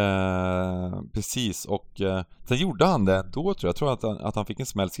precis, och sen gjorde han det då, tror jag att han fick en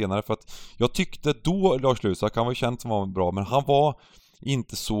smäll senare, för att jag tyckte då Lars Lusak, han var ju känd som var bra, men han var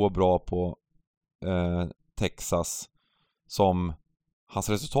inte så bra på Texas som hans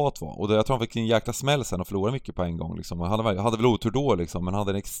resultat var, och jag tror han fick en jäkla smäll sen och förlorade mycket på en gång liksom. Han hade väl otur då liksom, men han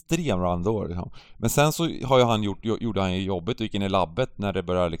hade en extrem run då liksom. Men sen så har ju han gjorde han ju jobbet och gick in i labbet när det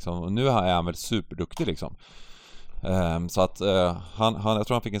började liksom, och nu är han väl superduktig liksom. Så att jag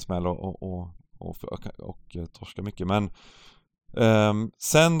tror han fick en smäll och torska mycket. Men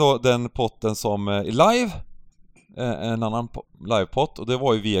sen då den potten som är live, en annan livepott, och det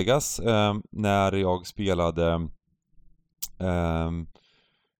var i Vegas när jag spelade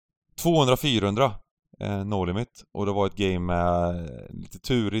 200-400 no limit, och det var ett game med lite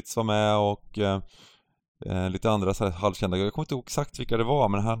Turits var med och lite andra så här halvkända. Jag kommer inte ihåg exakt vilka det var,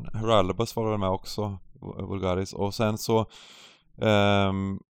 men Heraldabus var med också, Vulgaris. Och sen så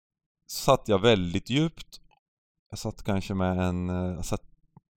satt jag väldigt djupt. Jag satt kanske med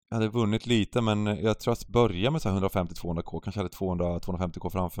jag hade vunnit lite, men jag tror att börja med så 150-200k, kanske hade 200-250k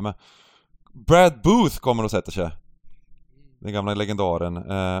framför mig. Brad Booth kommer och sätter sig, den gamla legendaren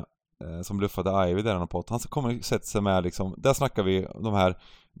som bluffade Ivy där på. Han kommer och sätter sig med liksom, där snackar vi de här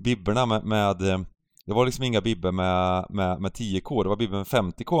bibberna med det var liksom inga bibber med 10k, det var bibber med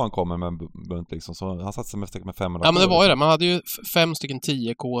 50k han kommer med en bunt liksom, så han satt sig med 500k. Ja, men det var ju det, man hade ju 5 stycken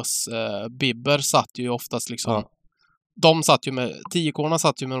 10ks bibber satt ju oftast liksom, ja. De satt ju med 10korna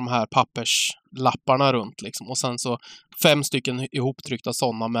satt ju med de här papperslapparna runt liksom, och sen så 5 stycken ihoptryckta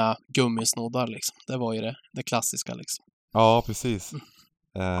sådana med gummisnoddar liksom. Det var ju det klassiska liksom. Ja, precis.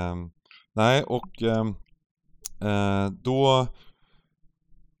 Nej, och då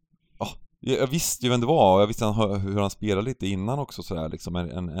jag visste ju vem det var, och jag visste hur han spelade lite innan också sådär liksom,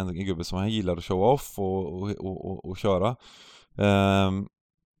 en gubbe som han gillade att show off och köra.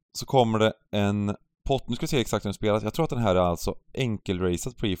 Så kommer det en pott, nu ska vi se exakt hur den spelas. Jag tror att den här är alltså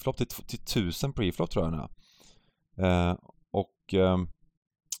enkelracet preflop till 1000 preflop tror jag den är.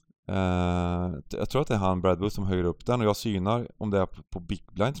 Jag tror att det är han Brad Booth som höjer upp den, och jag synar om det är på Big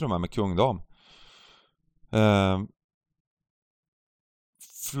Blind till de här med kungdam.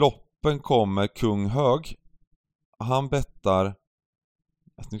 Floppen kommer kung hög. Han bettar,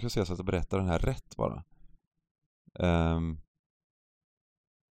 nu ska jag se så att jag berättar den här rätt bara.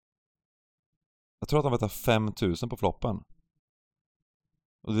 Jag tror att han bettar 5000 på floppen.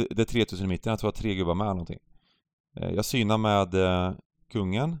 Och det är 3000 i mitten, jag tror att 3 gubbar med någonting. Jag synar med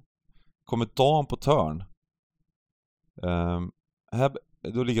kungen. Kommer dam på turn. Här,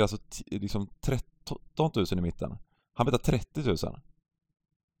 då ligger alltså liksom 13 000 i mitten. Han bettar 30 000.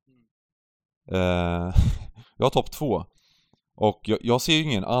 Jag har topp 2. Och jag ser ju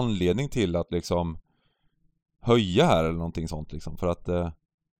ingen anledning till att liksom höja här eller någonting sånt liksom. För att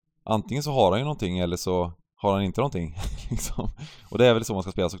antingen så har han ju någonting eller så har han inte någonting liksom. Och det är väl så man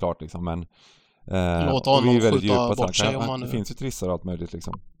ska spela såklart liksom. Låt och vi är honom väldigt skjuta djupa, bort sig om han... det finns ju trissar och allt möjligt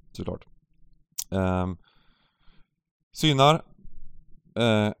liksom, såklart. Synar.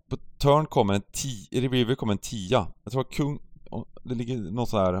 På turn kommer en 10, i River kommer en 10. Jag tror att kung, det ligger något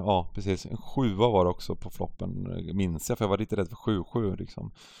så här, ja precis, en 7 var det också på floppen, minns jag, för jag var lite rädd för 7-7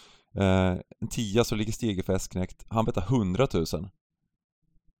 liksom. En 10 så ligger Stege för S-knäckt. Han betar 100 000.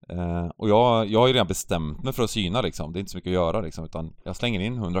 Och jag har ju redan bestämt mig för att syna liksom. Det är inte så mycket att göra liksom, utan jag slänger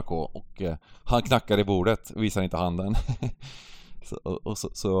in 100k och han knackar i bordet, visar inte handen.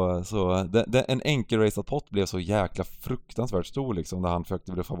 En enkelracad pott blev så jäkla fruktansvärt stor liksom, där han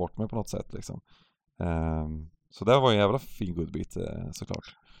försökte bluffa bort mig på något sätt liksom. Så det var en jävla fin goodbit,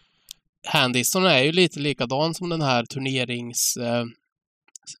 såklart. Handiston är ju lite likadan som den här turnerings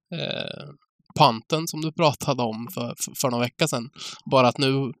panten som du pratade om för några veckor sedan. Bara att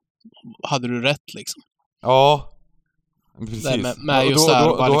nu hade du rätt liksom. Ja, precis. Med just där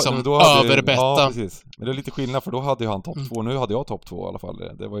var liksom överbetta. Ja, precis. Men det är lite skillnad, för då hade ju han topp 2. Nu hade jag topp 2 i alla fall.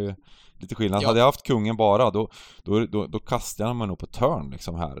 Det var ju lite skillnad. Ja. Hade jag haft kungen bara, då kastade han mig nog på turn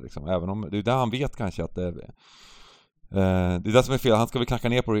liksom här. Liksom. Även om, det är där han vet kanske att det är det som är fel. Han ska väl knacka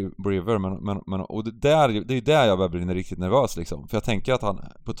ner på River, men och det är där jag börjar bli riktigt nervös liksom. För jag tänker att han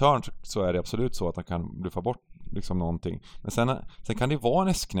på turn så är det absolut så att han kan bluffa bort liksom någonting. Men sen kan det vara en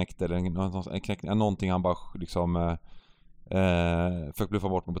S-knäckt eller en knäckt, någonting han bara liksom försöker bluffa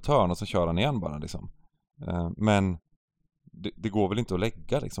bort på turn och så kör han igen bara liksom. Men det går väl inte att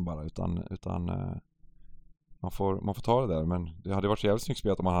lägga liksom bara, utan man får ta det där. Men det hade varit så jävligt snyggt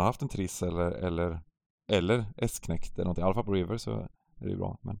spelat om man hade haft en triss eller S-knäckt eller någonting. I alla fall på River så är det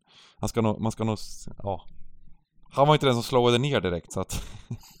bra. Men man ska nog ja. Han var inte den som slowade ner direkt, så att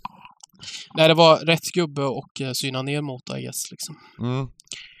nej, det var rätt gubbe och syna ner mot AGS liksom.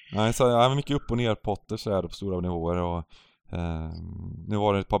 Nej, så jag är mycket upp och ner potter så är det på stora nivåer, och nu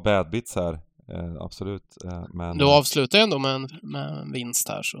var det ett par bad bits här, absolut, men du avslutar ändå med en vinst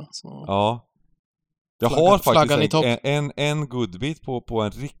här så. Ja. Jag har faktiskt en goodbit på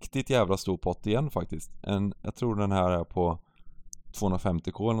en riktigt jävla stor pott igen faktiskt. Jag tror den här är på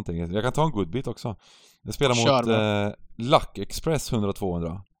 250k eller någonting. Jag kan ta en goodbit också. Jag spelar mot Luck Express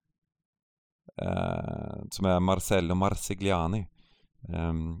 100-200. Som är Marcello Marsigliani.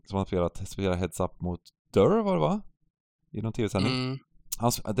 Som har spelat heads up mot Durr, var det va? I någon tv-sändning.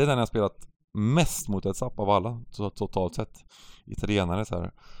 Det är den jag har spelat mest mot heads up av alla, totalt sett. Italienare så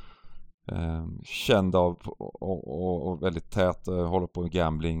här. Känd av och väldigt tät, håller på med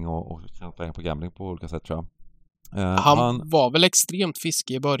gambling och tjänar pengar på gambling på olika sätt, tror jag. Han var väl extremt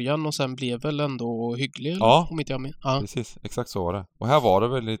fiskig i början och sen blev väl ändå hygglig, ja, om inte jag med. Ja, precis, exakt så var det. Och här var det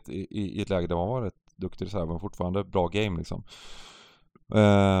väl i ett läge där man var rätt duktig så här, men fortfarande bra game liksom.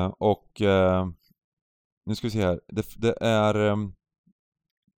 Nu ska vi se här. Det är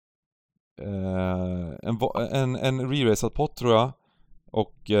en re-racad pott, tror jag.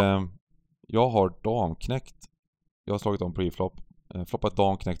 Och jag har damknäckt. Jag har slagit om pre-flop. Floppat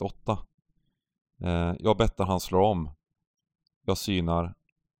damknäckt 8. Jag bettar han slår om. Jag synar.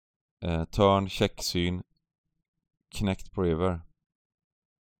 Turn, checksyn. Knäckt på river.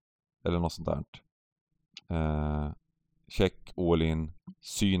 Eller något sånt där. Check, all in.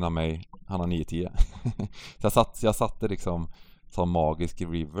 Syna mig. Han har 9-10. Så jag satte liksom som magisk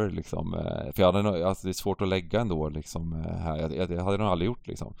river liksom. För jag hade alltså, det är svårt att lägga ändå liksom här. Jag hade nog aldrig gjort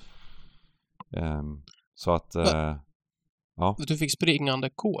liksom. Så att ja. Du fick springande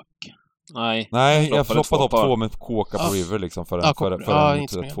kåk. Nej, jag floppade upp 2 med kåka på river liksom för en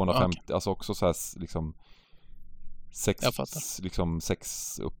 250, okay. Alltså också så här liksom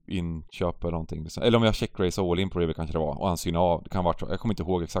 6 upp inköp eller någonting liksom. Eller om jag checkrace all in på river kanske det var, och han syna av, det kan vara, jag kommer inte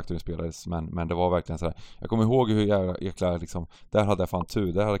ihåg exakt hur det spelades, men det var verkligen så här. Jag kommer ihåg hur jäkla liksom, där hade jag fan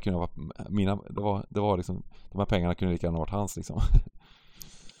tur, där hade kunnat vara det var liksom, de här pengarna kunde lika gärna varit hans liksom.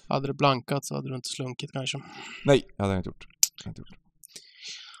 Hade du blankat så hade du inte slunkit kanske. Nej, det hade jag inte gjort.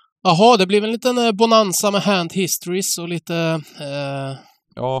 Jaha, det blev en liten bonanza med hand histories och lite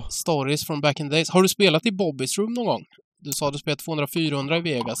stories från back in the days. Har du spelat i Bobby's Room någon gång? Du sa att du spelat 200-400 i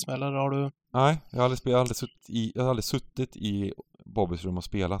Vegas, eller har du? Nej, jag har aldrig suttit i Bobby's Room och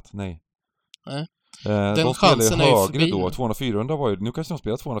spelat, nej. De spelade ju högre då, 200-400 var ju, nu kanske de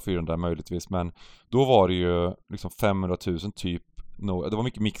spelar 200-400 möjligtvis, men då var det ju liksom 500 000 typ. Det var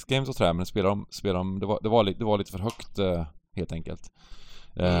mycket mix games och sådär, men det var lite för högt helt enkelt.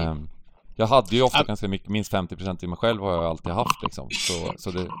 Jag hade ju ofta ganska mycket, minst 50% i mig själv har jag alltid haft liksom.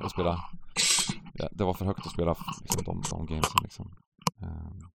 Så det var för högt att spela liksom, de gamesen liksom.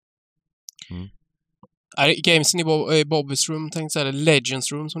 Gamesen i Bobby's Room, tänkte jag,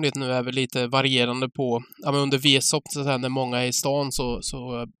 Legends Room som det nu är väl lite varierande på, ja, men under VSOP så att säga, när många är i stan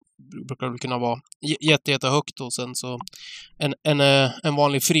så brukar väl kunna vara jättehögt, och sen så en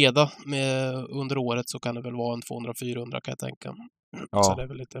vanlig fredag under året så kan det väl vara en 200-400 kan jag tänka. Ja. Så det är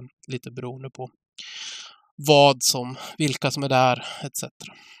väl lite beroende på vilka som är där etc.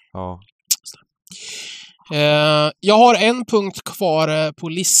 Ja. Jag har en punkt kvar på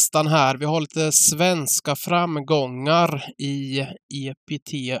listan här. Vi har lite svenska framgångar i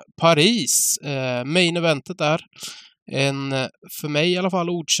EPT Paris. Main eventet där. En, för mig i alla fall,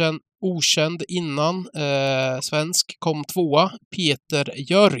 okänd innan svensk, kom tvåa.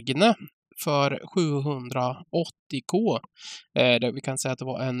 Peter Jörgne för 780k. Vi kan säga att det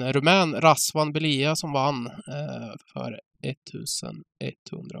var en rumän, Razvan Belea, som vann för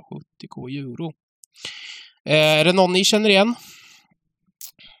 1170k euro. Är det någon ni känner igen?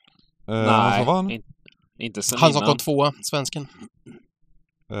 Nej, inte sen han som innan. kom tvåa, svensken.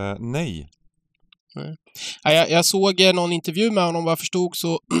 Nej. Jag såg någon intervju med honom, vad jag förstod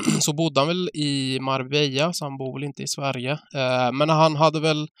så bodde han väl i Marbella, så han bor väl inte i Sverige. Men han har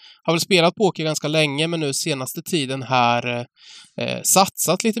väl spelat poker ganska länge, men nu senaste tiden här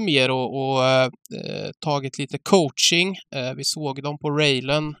satsat lite mer och tagit lite coaching. Vi såg dem på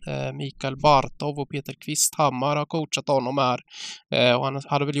Railen. Mikael Bartov och Peter Kvisthammar har coachat honom här. Och han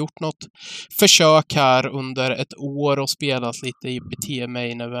hade väl gjort något försök här under ett år och spelat lite i EPT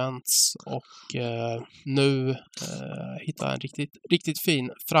Main Events, och nu hittar en riktigt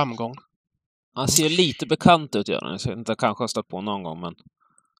fin framgång. Han ser lite bekant ut, gör han. Jag inte kanske har stött på någon gång, men...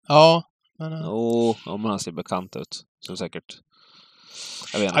 Ja, men... men han ser bekant ut. Så säkert...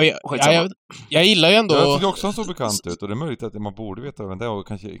 Jag vet inte. Jag gillar ju ändå... Jag tycker också han såg bekant ut, och det är möjligt att man borde veta vem det är och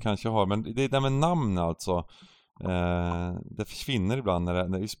kanske har. Men det där med namn alltså... det försvinner ibland när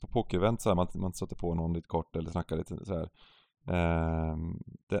det just på pokerevent så här, man sätter på någon lite kort eller snackar lite så här.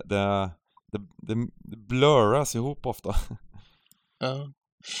 Det blurras ihop ofta. Ja.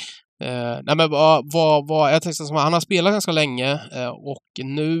 Nej men vad jag tänkte som han har spelat ganska länge och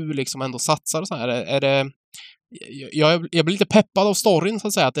nu liksom ändå satsar så här. Är det jag blir lite peppad av storyn, så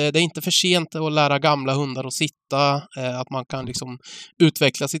att säga, att det är inte för sent att lära gamla hundar att sitta, att man kan liksom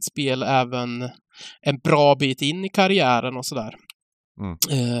utveckla sitt spel även en bra bit in i karriären och sådär.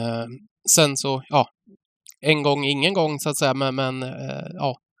 Sen så, ja, en gång, ingen gång så att säga, men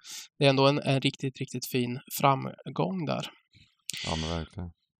ja, det är ändå en riktigt fin framgång där. Ja, men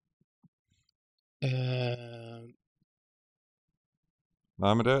verkligen.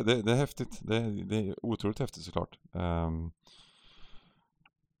 Nej, men det är häftigt. Det är otroligt häftigt såklart.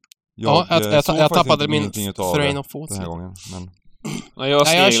 Jag tappade min train of thought den här gången, men... Ja, jag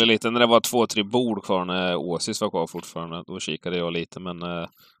sneglade lite när det var 2-3 bord kvar när Åsis var kvar fortfarande. Då kikade jag lite, men det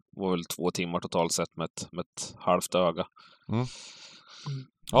var väl 2 timmar totalt sett med ett halvt öga.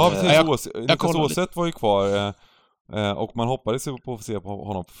 Ja, precis. Niklas Åset var ju kvar och man hoppades på att se på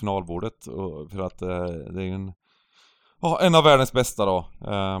honom på finalbordet, för att det är en av världens bästa då,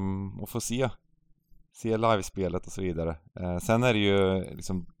 och få se livespelet och så vidare. Sen är det ju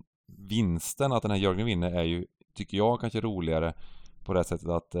liksom vinsten, att den här Jörgen vinner, är ju, tycker jag, kanske roligare på det sättet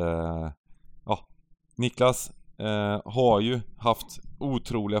att Niklas har ju haft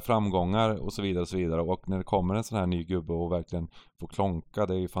otroliga framgångar och så vidare, och när det kommer en sån här ny gubbe och verkligen får klonka,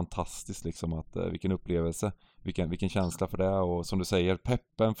 det är ju fantastiskt liksom, att vilken upplevelse, vilken känsla för det, och som du säger,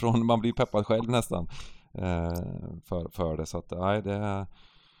 peppen från, man blir peppad själv nästan för det, så att nej, det är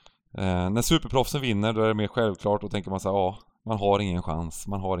när superproffsen vinner, då är det mer självklart, och tänker man så här, man har ingen chans.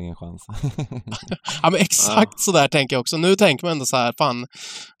 Ja, men exakt så där tänker jag också. Nu tänker man ändå så här, fan,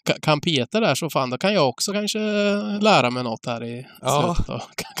 kan Peter där så fan, då kan jag också kanske lära mig något här i slutet av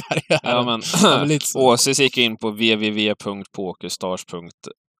karriären. Ja, men Åsis gick in på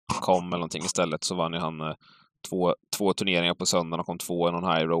www.pokerstars.com eller någonting istället, så vann ju han två turneringar på söndagen och kom 2 i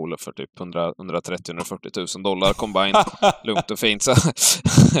någon high roller för typ 130-140 000 dollar combined. Lugnt och fint.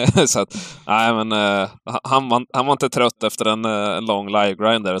 Så att, nej, men han var inte trött efter en lång live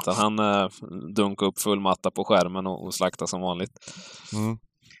grind där, utan han dunkade upp full matta på skärmen och slaktade som vanligt.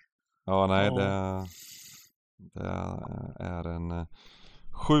 Ja, nej, det är en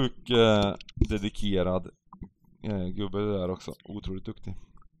sjuk dedikerad gubbe där också. Otroligt duktig.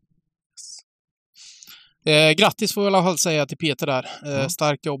 Grattis får jag i alla fall säga till Peter där.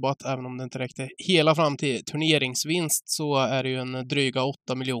 Starkt jobbat, även om det inte räckte hela fram till turneringsvinst, så är det ju en dryga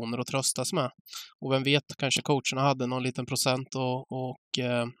 8 miljoner att tröstas med. Och vem vet, kanske coacherna hade någon liten procent och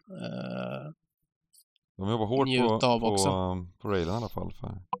de jobbar hårt på railen i alla fall.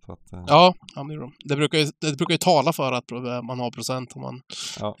 Så att, ja, det brukar ju tala för att man har procent om man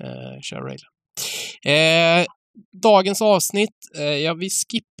kör rail. dagens avsnitt. Ja, vi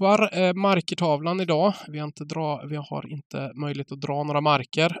skippar markertavlan idag. Vi har inte möjlighet att dra några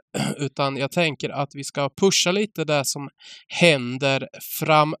marker, utan jag tänker att vi ska pusha lite det som händer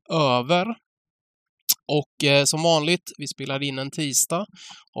framöver. Och som vanligt, vi spelar in en tisdag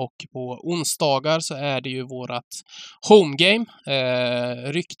och på onsdagar så är det ju vårat homegame.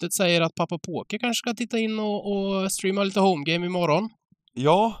 Ryktet säger att Pappa Poker kanske ska titta in och streama lite homegame imorgon.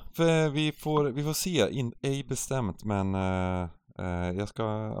 Ja, för vi får se, ej bestämt, men jag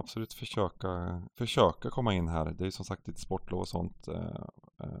ska absolut försöka komma in här. Det är ju som sagt lite sportlov och sånt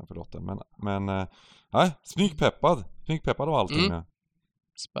för dottern, men nej, smygpeppad av allting.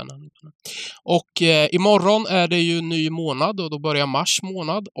 Spännande. Och imorgon är det ju ny månad och då börjar mars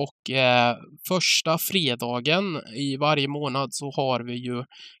månad och första fredagen i varje månad så har vi ju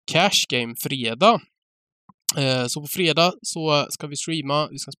Cash Game fredag. Så på fredag så ska vi streama,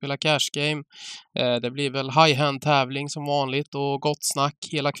 vi ska spela Cash Game. Det blir väl high-hand tävling som vanligt och gott snack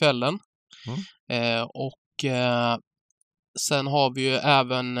hela kvällen. Sen har vi ju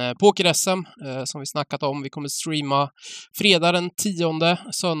även Poker-SM som vi snackat om. Vi kommer streama fredag den 10,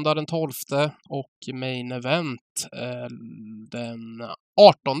 söndag den 12 och main event den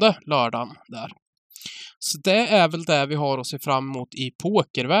 18 lördagen där. Så det är väl det vi har att se fram emot i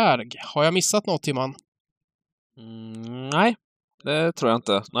pokerväg. Har jag missat något, Timman? Nej, det tror jag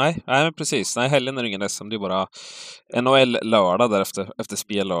inte. Nej, men precis. Nej, helgen är ingen SM. Det är bara NHL-lördag där efter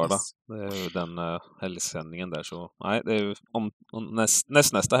spellördag. Yes. Det är ju den helgsändningen där. Så nej, det är ju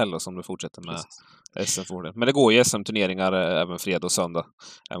nästa helg som du fortsätter med SM för det. Men det går ju SM-turneringar även fredag och söndag.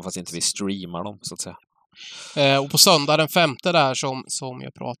 Även fast inte vi streamar dem, så att säga. Och på söndag den 5 där som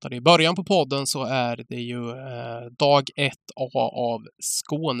jag pratade i början på podden så är det ju dag 1A av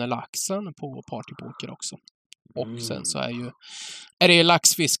Skånelaxen på Partypoker också. Och sen så är det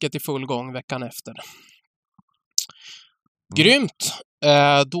laxfisket i full gång veckan efter. Grymt!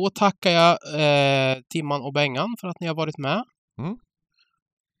 Då tackar jag Timman och Bengan för att ni har varit med.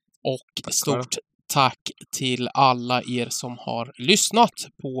 Och stort tack till alla er som har lyssnat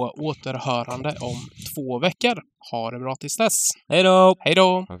på återhörande om 2 veckor. Ha det bra tills dess. Hej då! Hej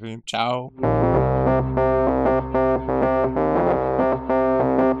då! Ciao!